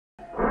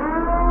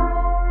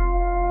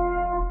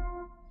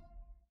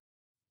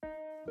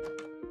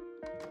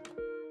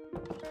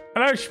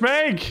Hello,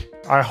 Shmeg.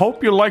 I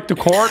hope you like the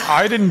court.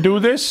 I didn't do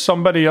this.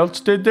 Somebody else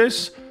did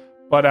this.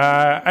 But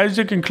as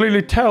you can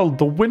clearly tell,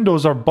 the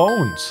windows are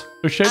bones.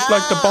 They're shaped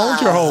like the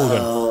bones you're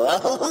holding.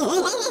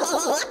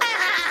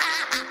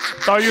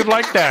 Thought you'd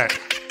like that.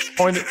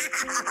 Point it.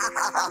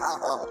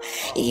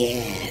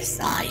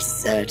 Yes, I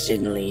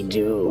certainly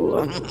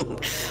do.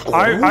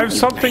 I have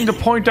something to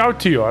point out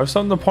to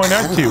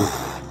you.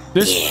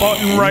 This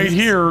button right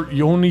here,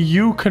 only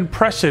you can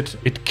press it.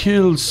 It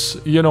kills,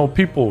 you know,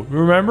 people.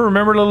 Remember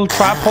the little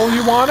trap hole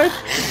you wanted?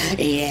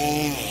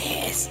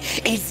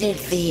 Yes. Is it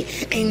the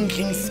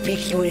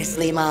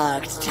inconspicuously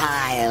marked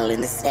tile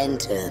in the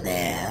center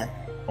there?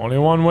 Only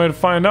one way to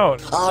find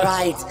out. All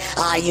right,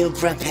 are you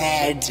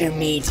prepared to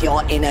meet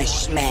your inner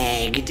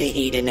Shmeg,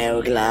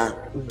 Nogla?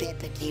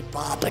 Bippity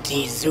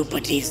boppity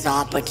zoopity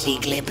zoppity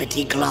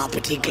glippity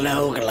gloppity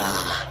glogla.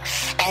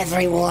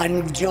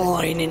 Everyone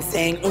join in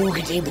saying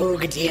oogity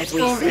boogity as we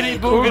say.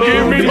 Oogity,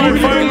 give me my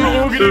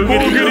final oogity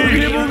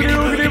boogity.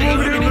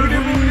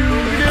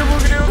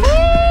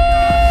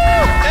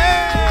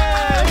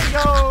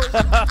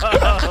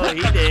 Oh,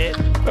 he did.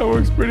 That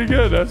works pretty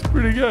good. That's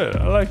pretty good.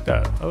 I like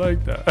that.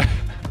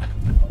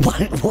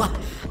 What?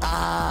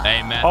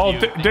 Hey, Matthew. Oh,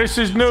 this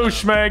is new,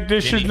 Shmeg.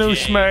 This is new,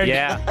 Shmeg.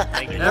 Yeah.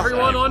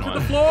 Everyone onto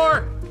the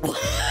floor.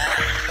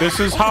 This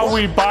is how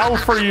we bow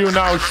for you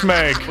now,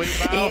 Shmeg. We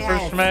bow for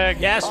Shmeg.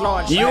 Yes,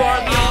 Lord. You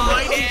are the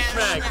almighty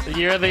Shmeg.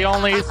 You're the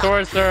only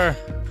sorcerer.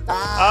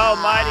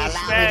 Almighty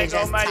Shmeg,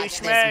 almighty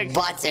Shmeg.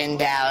 Button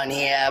down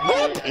here.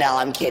 Boop. No,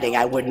 I'm kidding.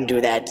 I wouldn't do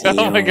that to you.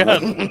 Oh my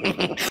god.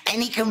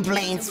 Any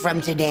complaints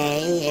from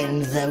today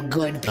in the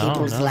good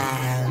people's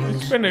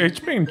land? It's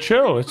been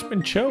chill. It's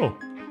been chill.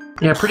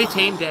 Yeah, pretty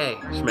tame day,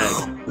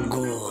 Shmeg.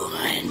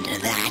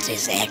 Good. That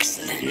is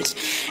excellent.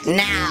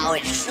 Now,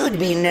 it should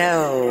be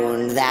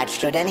known that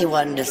should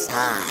anyone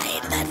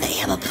decide that they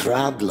have a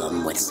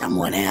problem with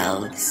someone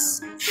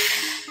else,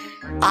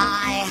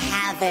 I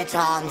have it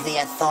on the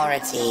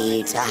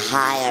authority to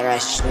hire a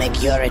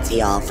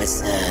Shmegurity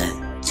officer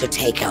to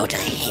take out a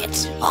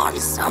hit on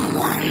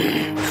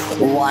someone.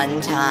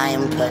 One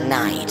time per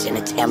night, an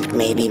attempt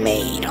may be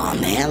made on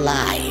their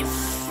life.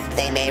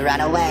 They may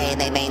run away,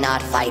 they may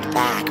not fight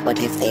back, but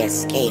if they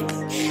escape,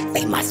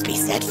 they must be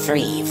set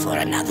free for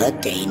another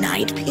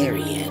day-night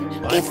period.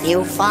 If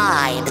you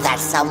find that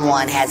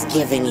someone has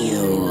given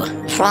you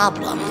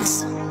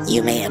problems,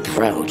 you may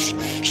approach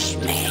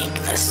Shmeg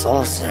the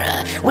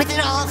Sorcerer with an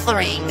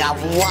offering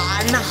of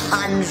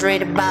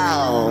 100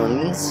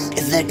 bones.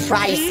 The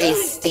price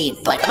is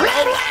steep, but...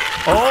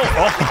 Oh.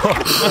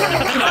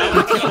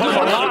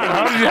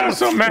 How did you have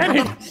so many?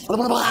 I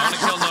want to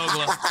kill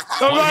Nogla.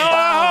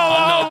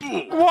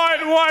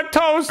 What?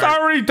 Toast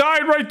already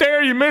died right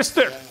there. You missed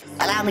it.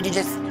 Allow me to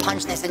just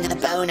punch this into the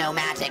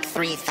Bonomatic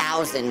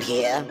 3000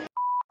 here.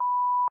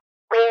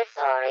 We're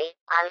sorry.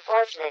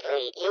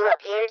 Unfortunately, you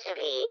appear to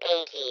be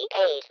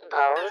 88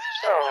 bones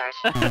short.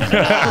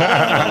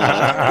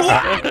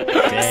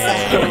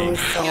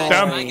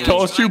 Damn,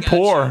 Toast, you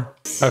poor.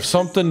 I have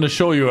something to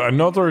show you.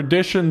 Another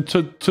addition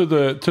to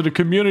the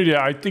community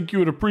I think you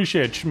would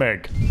appreciate,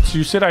 Shmeg. So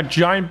you see that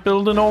giant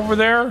building over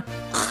there?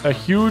 A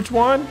huge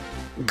one?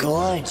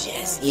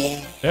 Gorgeous,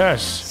 yeah.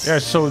 Yes.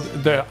 So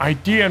the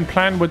idea and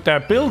plan with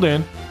that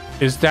building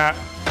is that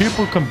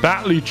people can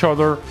battle each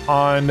other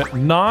on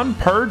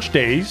non-purge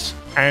days,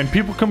 and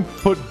people can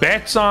put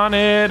bets on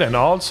it and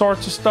all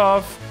sorts of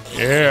stuff.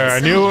 Yeah,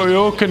 and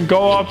you can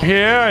go up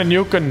here and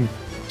you can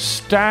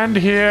stand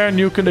here and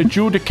you can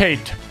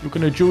adjudicate. You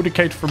can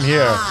adjudicate from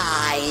here.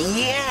 Ah,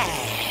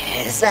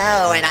 yes.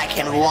 Oh, and I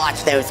can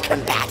watch those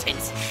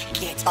combatants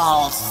get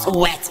all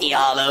sweaty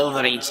all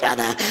over each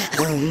other.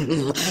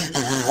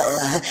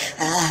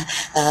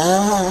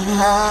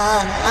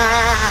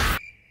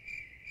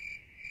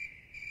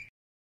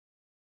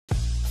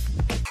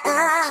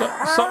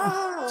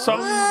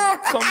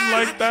 Something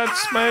like that,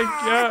 Shmeg,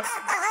 yeah.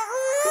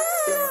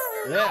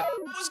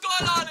 What's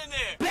going on in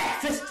there?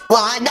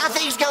 Well,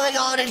 nothing's going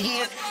on in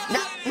here.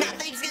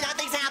 Nothing's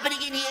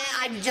happening in here.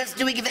 I'm just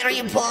doing a very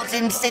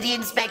important city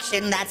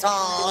inspection, that's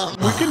all.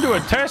 We can do a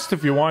test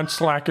if you want,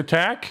 Slack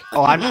Attack.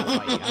 Oh, I'm not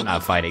fighting. I'm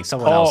not fighting.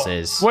 Someone else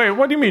is. Wait,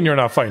 what do you mean you're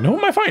not fighting? Who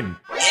am I fighting?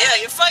 Yeah,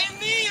 you're fighting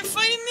me.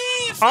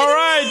 All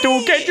right,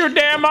 dude, get your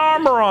damn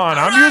armor on.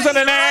 I'm using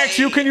an axe.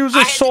 You can use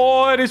a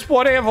sword. It's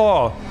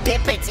whatever.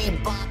 Bippity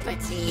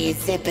boppity,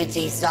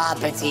 zippity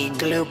zoppity,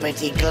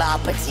 gloopity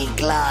gloppity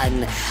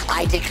glun.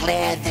 I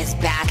declare this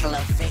battle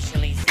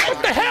officially started.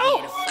 What the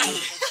hell?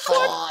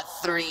 4,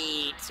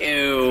 3,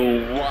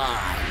 2, 1.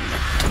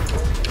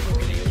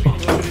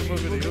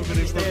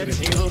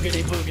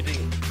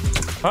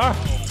 Huh?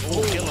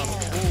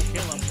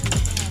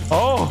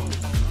 Oh.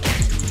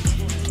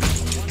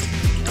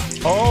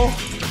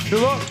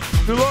 Good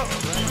luck.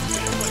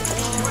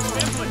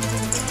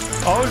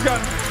 Oh, he's got...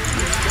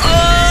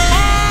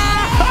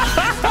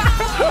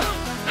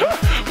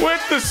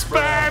 With the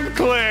spam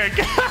click.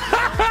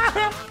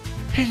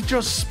 He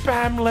just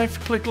spam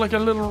left click like a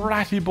little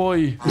ratty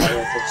boy. I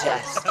will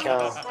just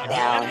go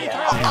down here.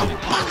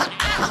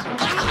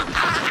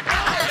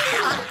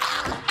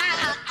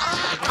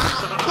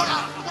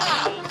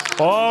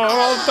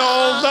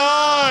 hold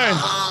on.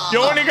 You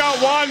only got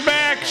one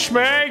back,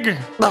 Shmeg.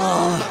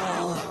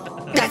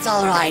 Oh, that's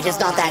all right. It's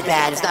not that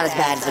bad. It's not as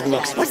bad as it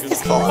looks. What's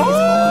this for?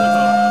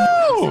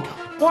 Oh!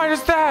 What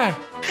is that?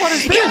 What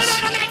is this?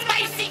 That's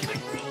my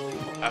secret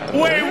room.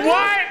 Wait,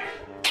 what?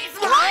 It's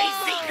my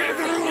secret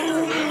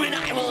room, and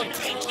I will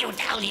take you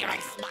down here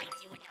and smite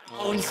you with your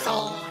own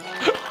soul.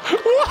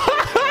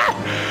 What?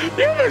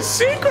 You have a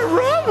secret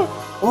room?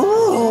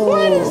 Ooh.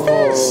 What is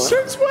this?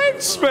 Since when,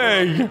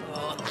 Shmeg?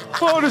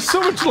 Oh, there's so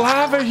much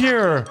lava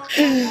here.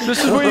 This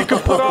is where you can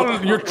put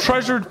all your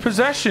treasured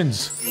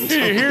possessions.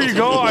 Here you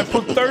go. I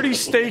put 30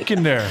 steak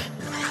in there.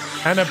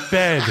 And a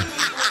bed.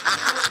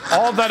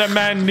 All that a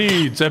man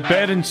needs, a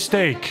bed and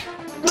steak.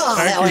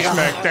 Thank you,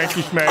 Shmeg. Thank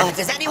you, Shmeg.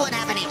 Does anyone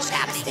have any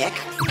chapstick?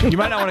 You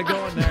might not want to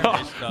go in there.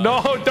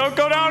 No, don't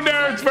go down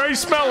there. It's very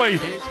smelly.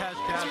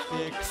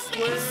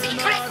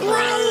 Secret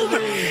room!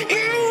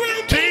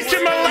 Teach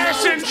him a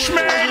lesson,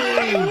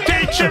 Shmeg.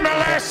 Teach him a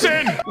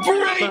lesson.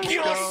 Break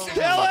yourself!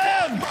 Kill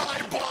him!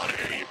 My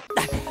body!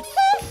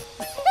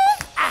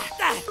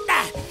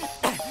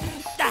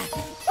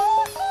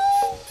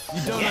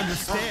 You don't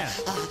understand.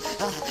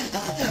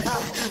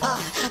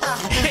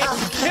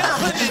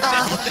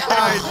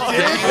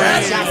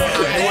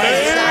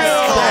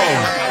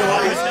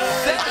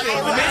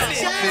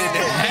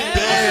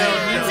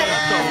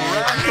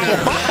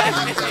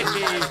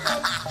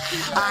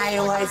 I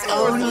was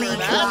only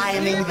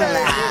climbing the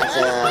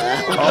ladder.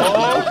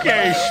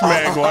 Okay,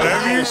 Shmeg,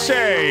 whatever you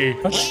say.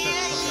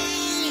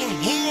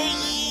 Hear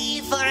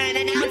ye for an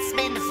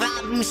announcement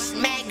from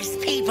Shmeg's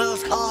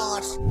People's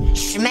Court.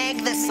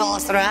 Shmeg the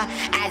Sorcerer,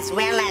 as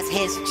well as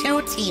his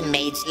two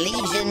teammates,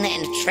 Legion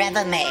and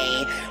Trevor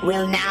May,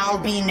 will now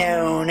be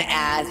known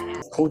as...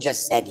 Who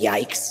just said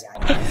yikes?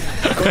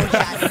 Who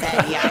just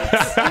said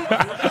yikes?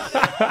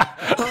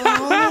 Who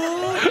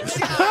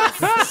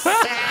just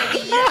said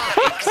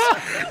yikes?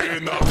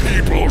 In the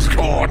People's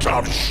Court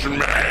of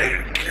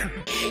Shmeg.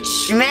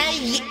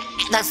 Shmeg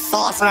the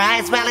Sorcerer,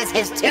 as well as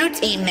his two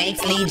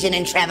teammates, Legion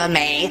and Trevor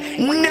May,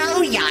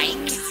 no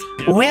yikes,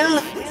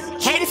 will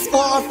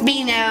henceforth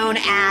be known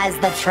as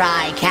the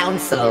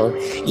Tri-Council.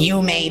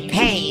 You may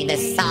pay the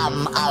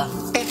sum of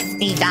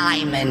 50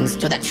 diamonds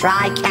to the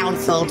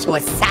Tri-Council to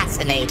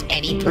assassinate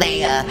any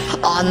player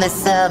on the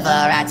server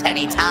at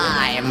any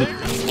time.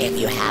 If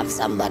you have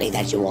somebody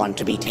that you want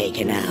to be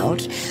taken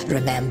out,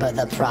 remember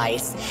the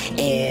price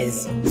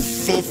is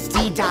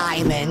 50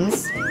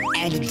 diamonds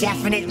and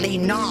definitely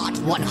not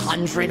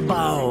 100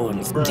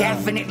 bones.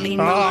 Definitely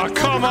not 100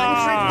 come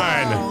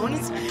on!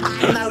 bones.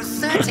 I most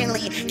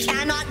certainly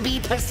cannot be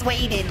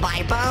persuaded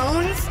by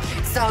bones,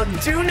 so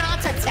do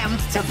not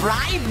attempt to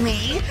bribe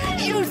me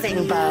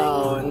using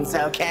bones,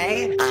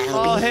 okay?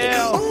 Oh,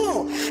 hell.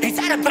 Ooh, is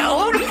that a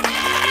bone?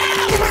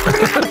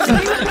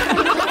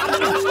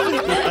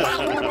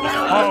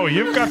 Oh,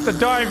 you've got to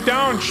dive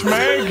down,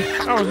 Shmeg.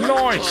 That was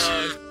nice.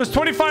 There's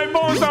 25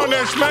 bones down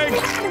there, Shmeg.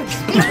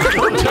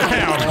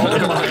 Damn.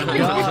 Oh my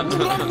god.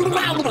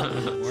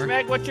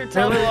 Shmeg, what's your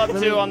total up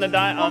to on the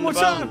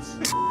bones?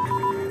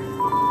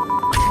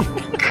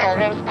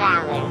 Current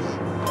balance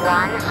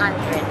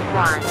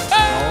 101.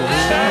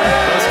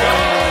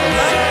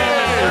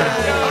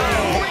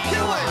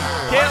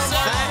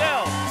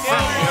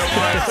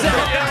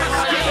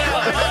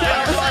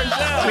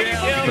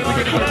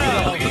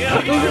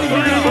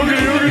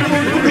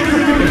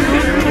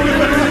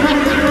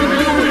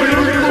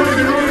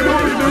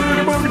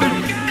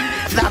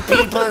 The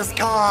People's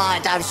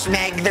Court of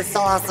Shmeg the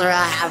Sorcerer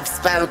have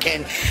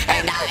spoken,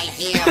 and I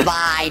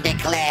hereby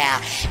declare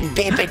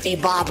bippity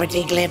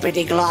boppity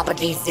glippity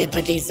gloppity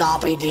zippity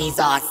zoppity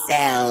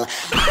zarcell.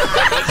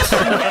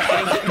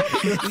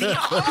 We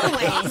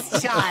always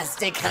just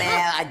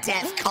declare a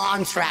death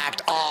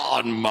contract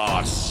On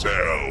Marcel.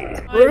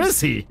 Where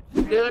is he?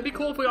 Yeah, that'd be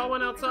cool if we all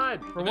went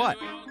outside. For what?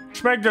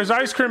 Shmeg, there's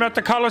ice cream at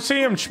the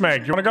Coliseum,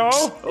 Shmeg. You want to go?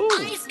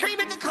 ice cream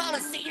at the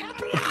Coliseum.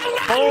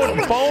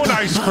 Bone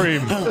ice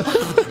cream. Bone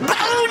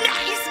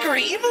ice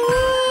cream.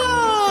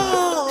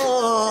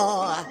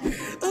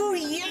 Ooh,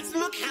 yes,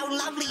 look how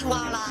lovely you all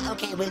are.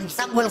 Okay,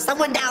 will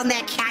someone down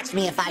there catch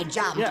me if I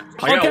jump? Yeah.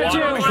 I'll catch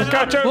you.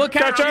 Catch him. We'll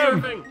Catch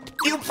him.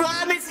 You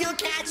promise you'll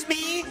catch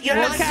me? You're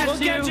We'll not catch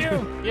you.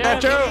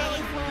 Catch him.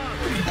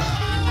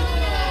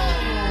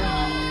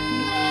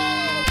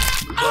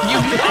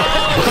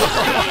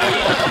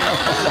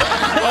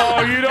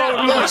 Oh, you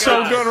don't look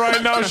so good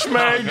right now,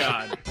 Shmeg.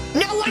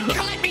 No one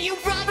caught me. You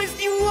promised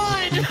you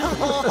would.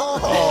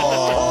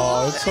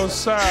 Oh, it's so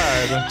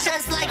sad.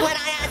 Just like when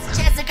I asked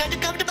Jessica to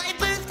come to my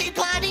birthday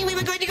party, we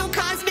were going to go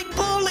cosmic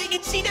bowling,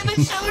 and she never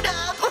showed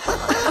up.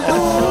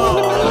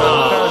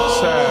 That's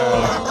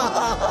sad.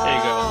 There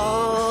you go.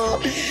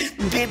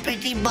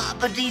 Bippity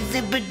boppity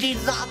zippity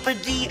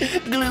zoppity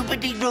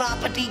gloopity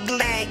gloppity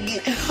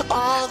gleg.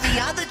 All the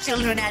other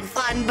children had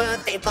fun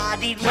birthday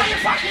parties. What are you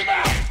talking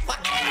about?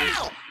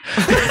 Ow!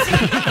 There's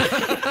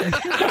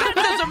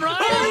a run.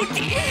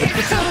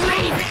 It's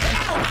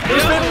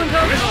right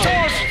now! It's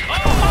tossed.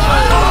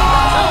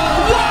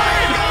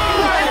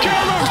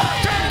 Kill him!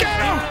 Get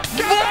him!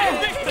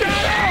 Get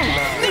him!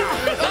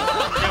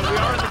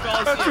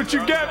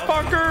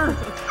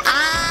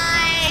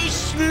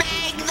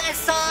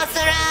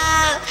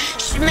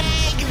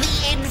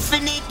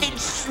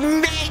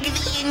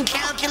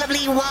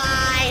 incalculably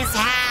wise,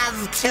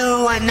 have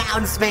 2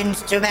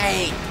 announcements to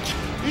make.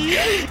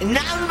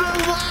 Number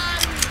 1.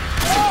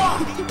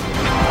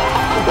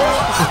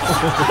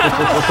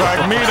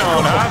 Drag meat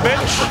on, huh,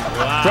 bitch?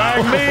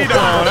 Drag meat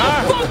on,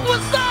 huh? What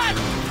was that?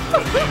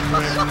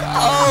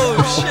 Oh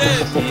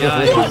shit!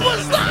 What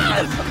was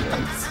that?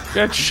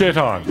 Get shit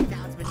on.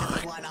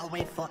 I'll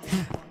wait for.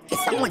 Is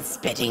someone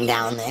spitting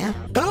down there?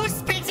 Who's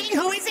spitting?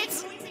 Who is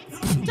it?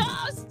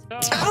 Toast!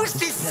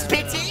 Toast is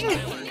spitting?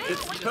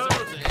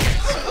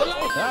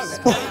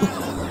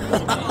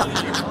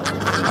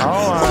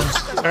 Hold on.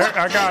 There,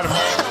 I got him.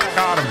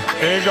 Got him.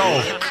 There you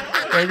go.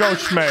 There you go,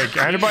 Shmeg.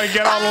 Anybody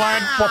get on the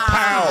line for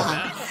pal?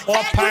 For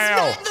That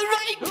pal. was not the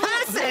right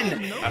person!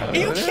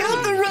 You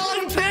killed the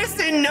wrong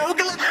person,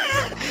 Nogla!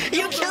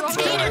 You killed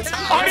Tina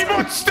Tom! Oh, he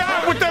won't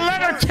start with the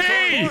letter T!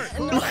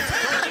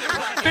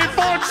 He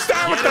won't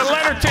start with the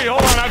letter T.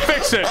 Hold on, I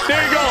fixed it.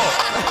 There you go.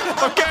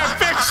 Okay, I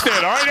fixed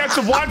it. All right, that's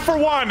a 1 for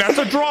 1. That's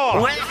a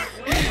draw.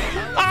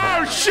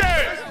 Oh,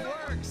 shit!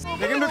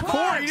 Take him to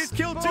court. You just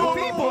killed 2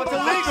 people. It's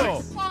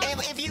illegal.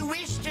 If you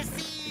wish to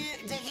see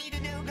Tahita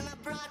Nogla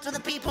brought to the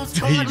people's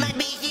court, let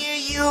me hear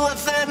you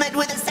affirm it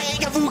with a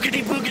saying of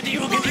oogity boogity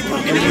oogity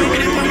boogity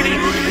oogity boogity.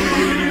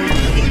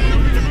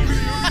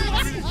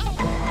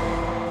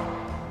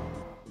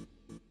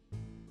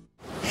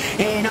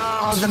 In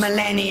all the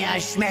millennia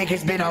Shmeg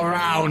has been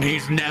around,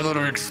 he's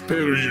never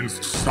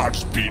Experienced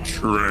such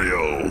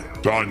betrayal.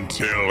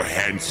 Until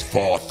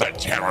henceforth the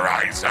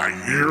terrorizer,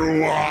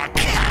 you are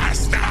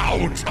cast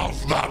out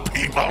of the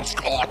People's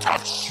Court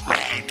of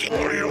Shmeg.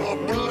 For your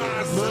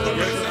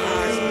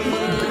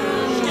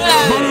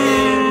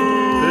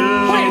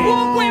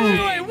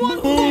Wait,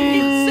 1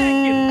 fucking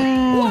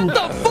second. What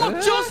the fuck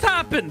just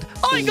happened?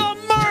 I got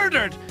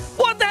murdered.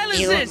 What the hell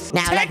is this?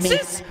 Now let me-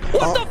 Texas?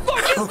 What the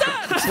fuck is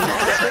that?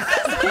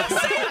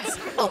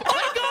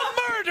 I got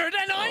murdered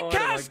and I'm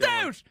cast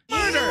out.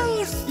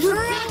 Murder.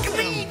 struck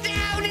me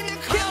down in the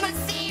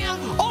Coliseum!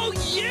 Oh,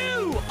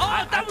 you!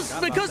 Oh, that was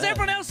because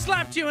everyone else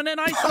slapped you and then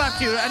I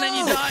slapped you and then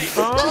you died.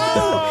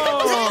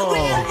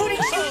 Well, wouldn't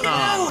you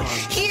know?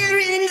 Here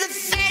in the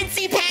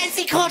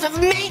fancy-pantsy court of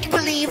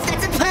make-believe,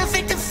 that's a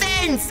perfect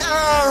defense!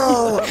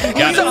 Oh!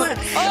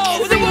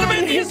 Oh, they would have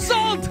been the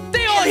assault!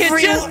 They all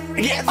hit you!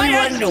 I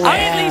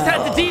at least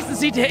had the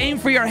decency to aim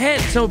for your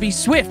head so it'd be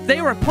swift.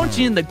 They were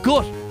punching you in the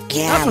gut.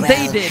 Yeah, That's what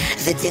well, they did.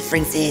 The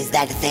difference is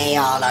that they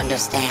all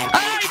understand.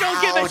 I don't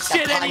give how a to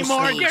shit punch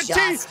anymore. me You're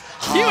just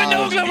you and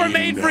Nogla were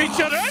made for each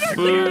other. I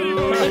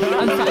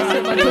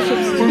don't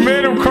care. We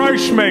made him cry,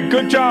 Shmeg.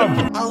 Good job.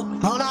 Oh,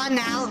 hold on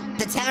now.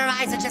 The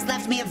terrorizer just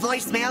left me a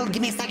voicemail.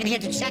 Give me a second here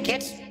to check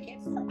it.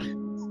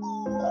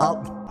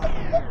 Oh.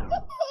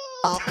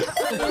 Oh.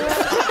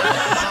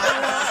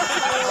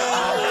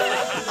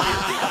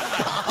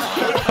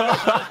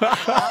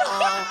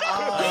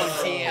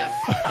 Oh dear.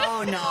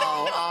 Oh no.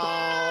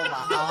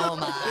 Oh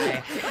my.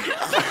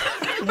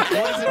 What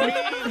does it mean?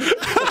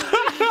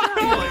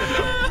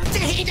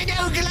 Tahita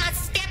Nogla,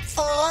 step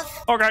forth.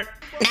 Okay.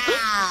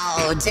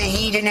 Now,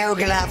 Tahita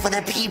Nogla for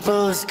the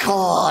People's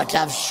Court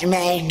of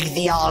Shmeg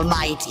the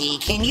Almighty.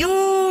 Can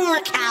you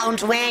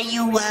recount where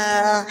you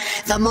were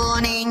the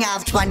morning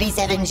of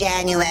 27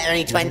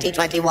 January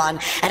 2021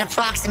 at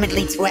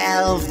approximately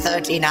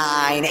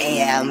 12:39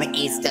 a.m.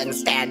 Eastern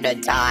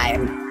Standard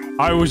Time?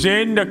 I was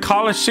in the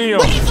Coliseum.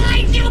 We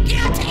find you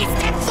guilty!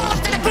 Step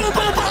forth to the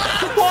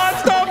boo-boo-boo!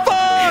 What the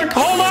fuck?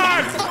 Hold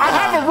on. I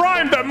have a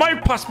rhyme that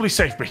might possibly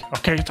save me.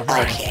 Okay, it's a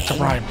rhyme. Okay. It's a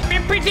rhyme.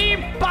 Bippity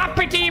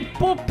boppity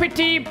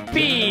boopity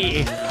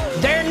bee.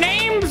 Their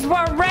names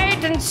were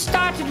red and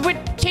started with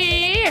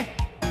T.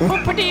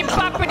 Boopity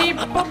boppity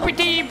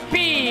boopity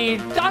bee.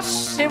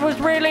 Thus, it was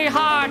really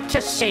hard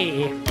to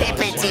see.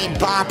 Bippity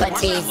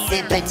boppity,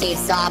 zippity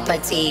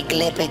soppity,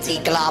 glippity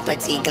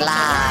gloppity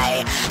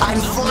gly.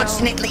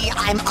 Unfortunately,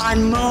 I'm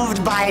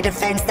unmoved by a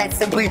defense that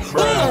simply,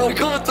 oh, I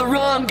got the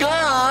wrong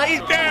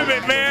guy. Damn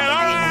it, man.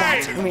 All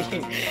right.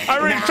 I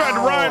really tried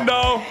to rhyme,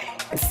 though.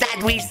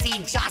 Instead, we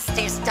see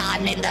justice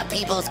done in the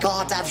People's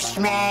Court of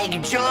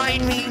Shmeg.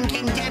 Join me in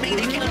condemning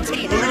the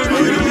guilty.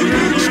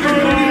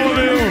 Screw all of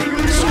you.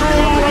 Screw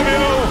all of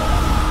you.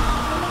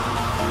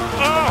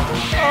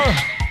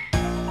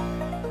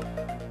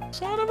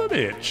 Son of a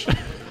bitch.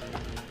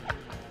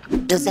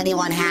 Does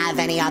anyone have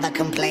any other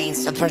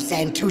complaints to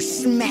present to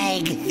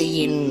Shmeg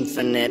the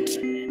Infinite?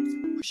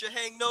 We should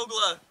hang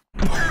Nogla.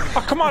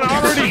 Oh, come on, I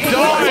already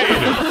died.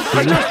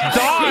 I just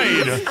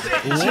died.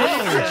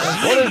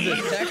 What is it,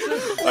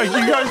 Texas? Like,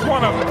 you guys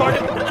want to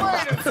fucking...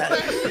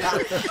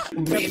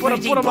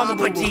 Bippity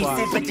boppity,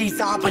 zippity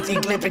soppity,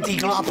 glippity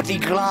gloppity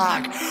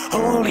clock.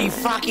 Holy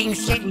fucking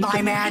shit,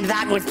 my man,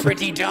 that was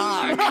pretty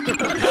dark.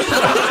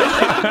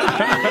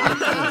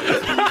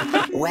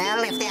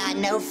 Well, if there are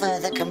no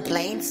further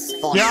complaints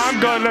for Yeah, I'm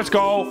good. Let's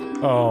go.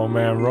 Oh,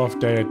 man, rough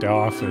day at the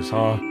office,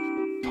 huh?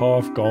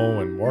 Tough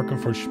going. Working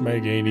for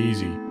Shmeg ain't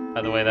easy.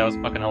 By the way, that was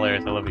fucking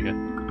hilarious. I love you guys.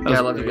 Yeah, I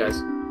love you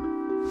guys.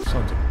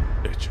 Sons of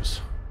bitches.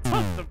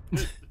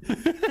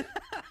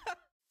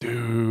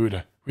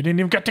 Dude, we didn't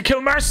even get to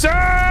kill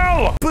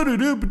Marcel!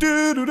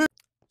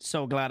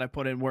 so glad I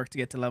put in work to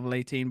get to level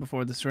 18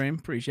 before the stream.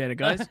 Appreciate it,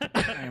 guys.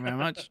 Thank you very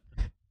much.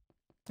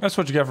 That's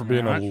what you get for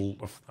being a...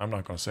 I'm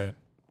not going to say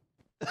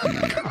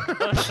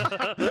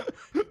it.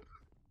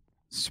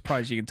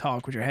 Surprised you can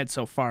talk with your head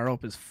so far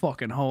up his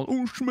fucking hole.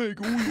 Oh, Shmeg.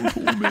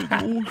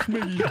 Oh,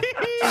 Shmeg.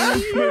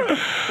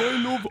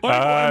 I love...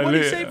 I'm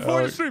only saying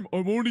for the stream.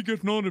 I'm only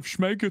getting on if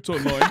Shmeg gets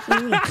online.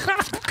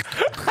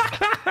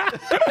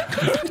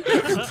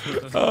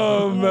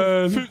 Oh,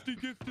 man. 50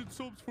 gifted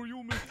subs for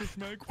you, Mr.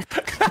 Shmeg.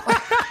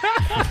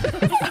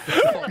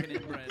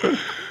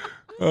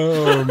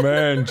 Oh,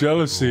 man.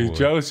 Jealousy,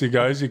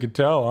 guys. You can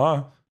tell,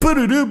 huh?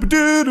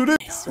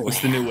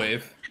 What's the new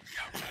wave?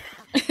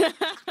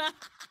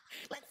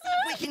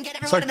 We can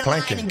get everyone in a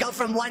line and go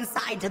from one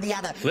side to the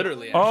other.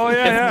 Literally. Oh,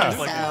 yeah.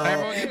 So,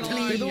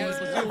 please. Am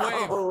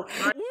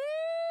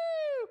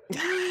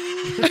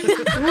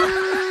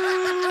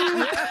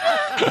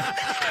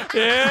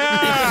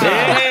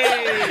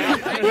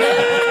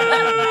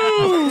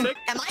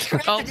I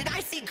correct? Or did I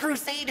see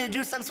Crusader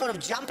do some sort of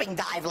jumping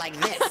dive like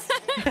this?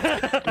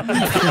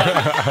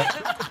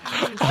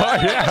 Oh,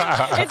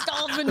 yeah. It's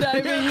dolphin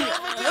diving.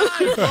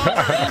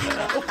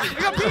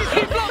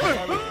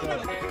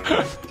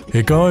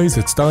 Hey guys,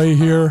 it's Dai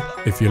here.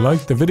 If you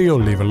liked the video,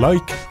 leave a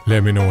like.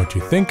 Let me know what you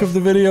think of the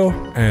video.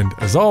 And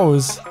as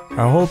always,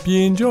 I hope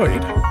you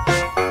enjoyed.